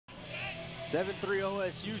7-3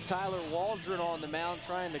 OSU, Tyler Waldron on the mound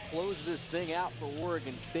trying to close this thing out for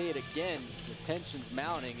Oregon State. Again, the tension's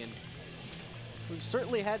mounting, and we've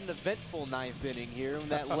certainly had an eventful ninth inning here. And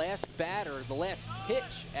that last batter, the last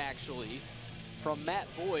pitch actually, from Matt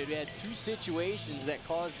Boyd, we had two situations that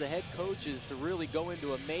caused the head coaches to really go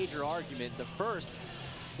into a major argument. The first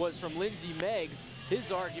was from Lindsey Meggs.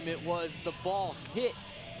 His argument was the ball hit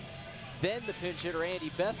then the pinch hitter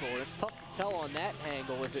Andy Bethel. And it's tough to tell on that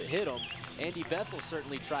angle if it hit him. Andy Bethel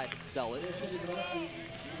certainly tried to sell it.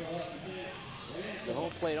 The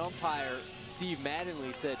home plate umpire, Steve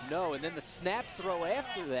Mattingly, said no. And then the snap throw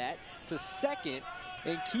after that to second,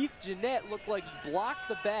 and Keith Jeanette looked like he blocked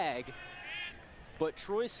the bag, but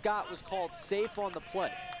Troy Scott was called safe on the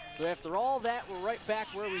play. So after all that, we're right back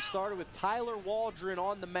where we started with Tyler Waldron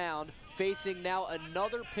on the mound, facing now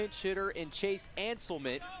another pinch hitter in Chase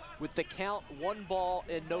Anselment, with the count 1 ball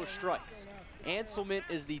and no strikes. Anselment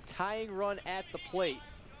is the tying run at the plate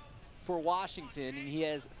for Washington, and he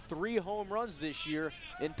has 3 home runs this year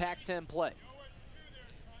in Pac-10 play.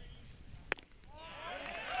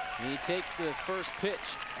 And he takes the first pitch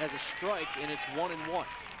as a strike, and it's 1-1.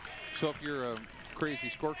 So if you're a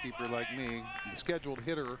crazy scorekeeper like me, the scheduled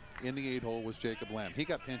hitter in the 8-hole was Jacob Lamb. He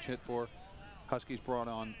got pinch hit for. Huskies brought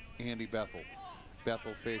on Andy Bethel.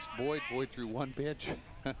 Bethel faced Boyd. Boyd threw 1 pitch.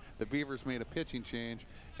 The Beavers made a pitching change,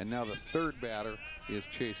 and now the third batter is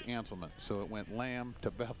Chase Anselment. So it went Lamb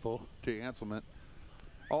to Bethel to Anselment,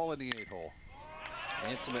 all in the 8-hole.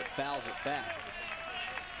 Anselment fouls it back.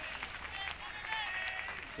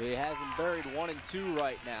 So he has him buried 1-2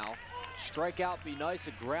 right now. Strikeout be nice.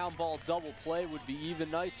 A ground ball double play would be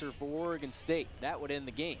even nicer for Oregon State. That would end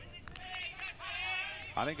the game.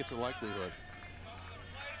 I think it's a likelihood.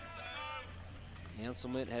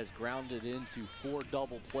 Anselment has grounded into 4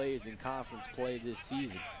 double plays in conference play this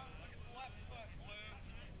season.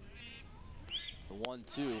 The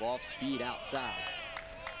 1-2 off speed outside.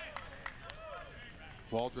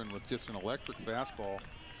 Waldron with just an electric fastball.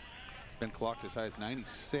 Been clocked as high as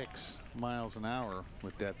 96 miles an hour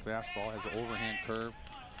with that fastball. Has an overhand curve.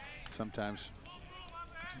 Sometimes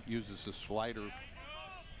uses the slider.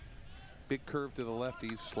 Big curve to the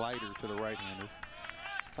lefties, slider to the right-handers.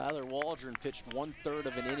 Tyler Waldron pitched 1/3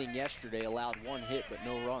 of an inning yesterday, allowed 1 hit but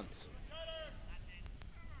no runs.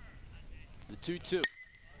 The 2-2,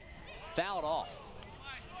 fouled off.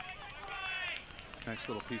 Nice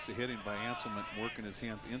little piece of hitting by Anselment, working his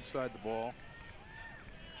hands inside the ball.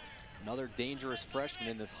 Another dangerous freshman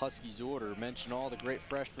in this Huskies order. Mention all the great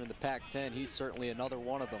freshmen in the Pac-10. He's certainly another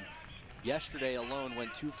one of them. Yesterday alone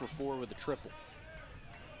went 2 for 4 with a triple.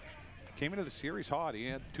 Came into the series hot. He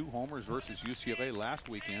had 2 homers versus UCLA last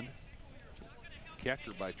weekend.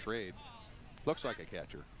 Catcher by trade. Looks like a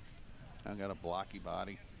catcher. Now got a blocky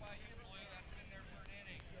body.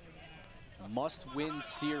 Must-win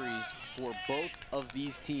series for both of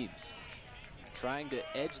these teams. Trying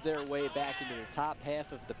to edge their way back into the top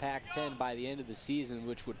half of the Pac-10 by the end of the season,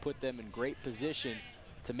 which would put them in great position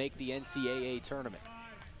to make the NCAA tournament.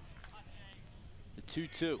 The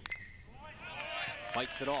 2-2.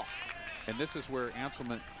 Fights it off. And this is where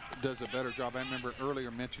Anselment does a better job. I remember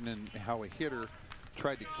earlier mentioning how a hitter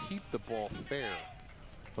tried to keep the ball fair.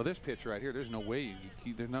 Well, this pitch right here, there's no way,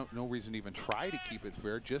 there's no reason to even try to keep it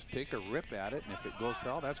fair. Just take a rip at it, and if it goes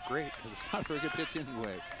foul, that's great, because it's not a very good pitch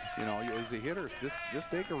anyway. You know, as a hitter,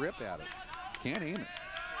 just take a rip at it. Can't aim it.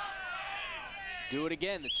 Do it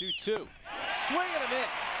again, the 2-2. Swing and a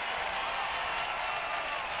miss.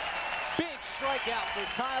 Big strikeout for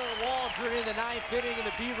Tyler Waldron in the 9th inning, and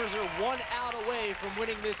the Beavers are 1 out away from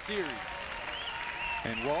winning this series.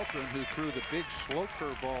 And Waldron, who threw the big slow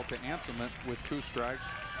curveball to Anselment with 2 strikes,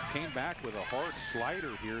 came back with a hard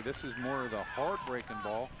slider here. This is more of the hard breaking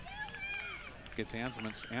ball. Gets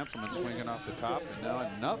Anselment swinging off the top, and now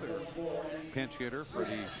another pinch hitter for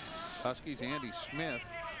the Huskies, Andy Smith.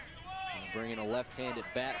 And bringing a left-handed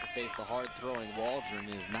bat to face the hard-throwing Waldron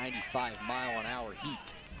in his 95-mile-an-hour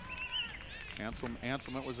heat.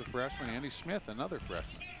 Anselment was a freshman. Andy Smith, another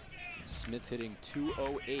freshman. Smith hitting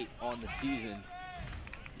 .208 on the season.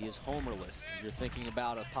 He is homerless. You're thinking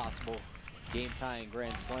about a possible game-tying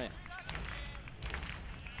grand slam.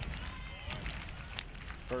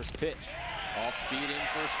 First pitch, off speed in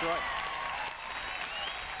for a strike.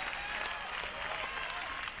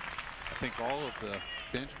 I think all of the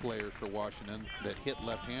bench players for Washington that hit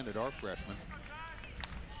left-handed are freshmen.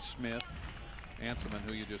 Smith, Anselment,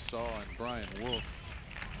 who you just saw, and Brian Wolf,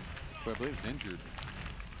 who I believe is injured.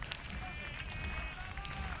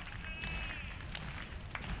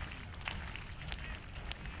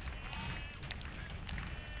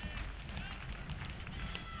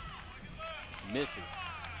 Misses.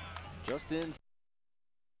 Just in.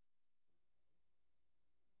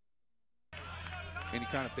 Any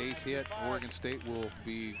kind of base hit, Oregon State will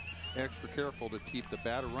be extra careful to keep the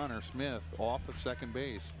batter runner, Smith, off of second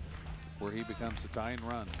base, where he becomes the tying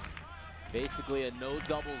run. Basically a no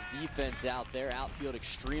doubles defense out there. Outfield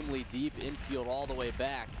extremely deep, infield all the way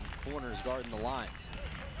back. Corners guarding the lines.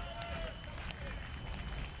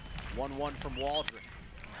 1-1 from Waldron.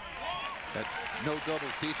 That no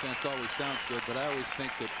doubles defense always sounds good, but I always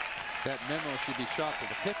think that that memo should be shot to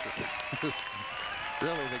the pitcher.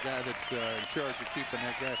 Really the guy that's in charge of keeping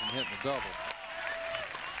that guy from hitting the double.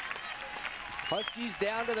 Huskies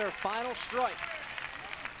down to their final strike.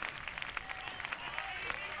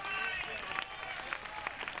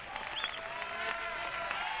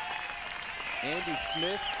 Andy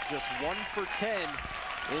Smith just 1 for 10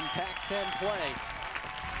 in Pac-10 play.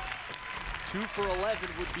 2 for 11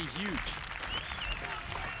 would be huge.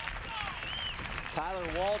 Tyler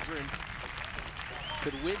Waldron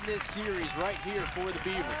could win this series right here for the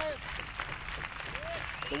Beavers.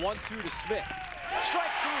 The 1-2 to Smith.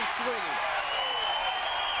 Strike 3 swinging.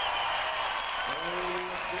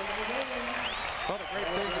 Well, the great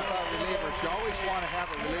thing about relievers, you always want to have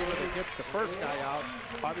a reliever that gets the first guy out.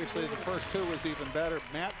 Obviously, the first two was even better.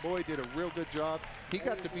 Matt Boyd did a real good job. He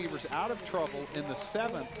got the Beavers out of trouble in the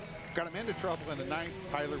 7th, got them into trouble in the 9th.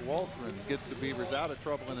 Tyler Waldron gets the Beavers out of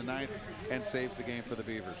trouble in the 9th and saves the game for the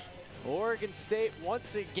Beavers. Oregon State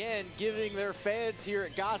once again giving their fans here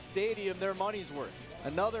at Goss Stadium their money's worth.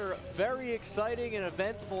 Another very exciting and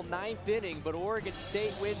eventful 9th inning, but Oregon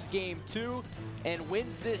State wins game 2 and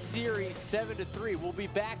wins this series 7-3. We'll be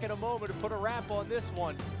back in a moment to put a wrap on this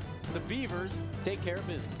one. The Beavers take care of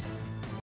business.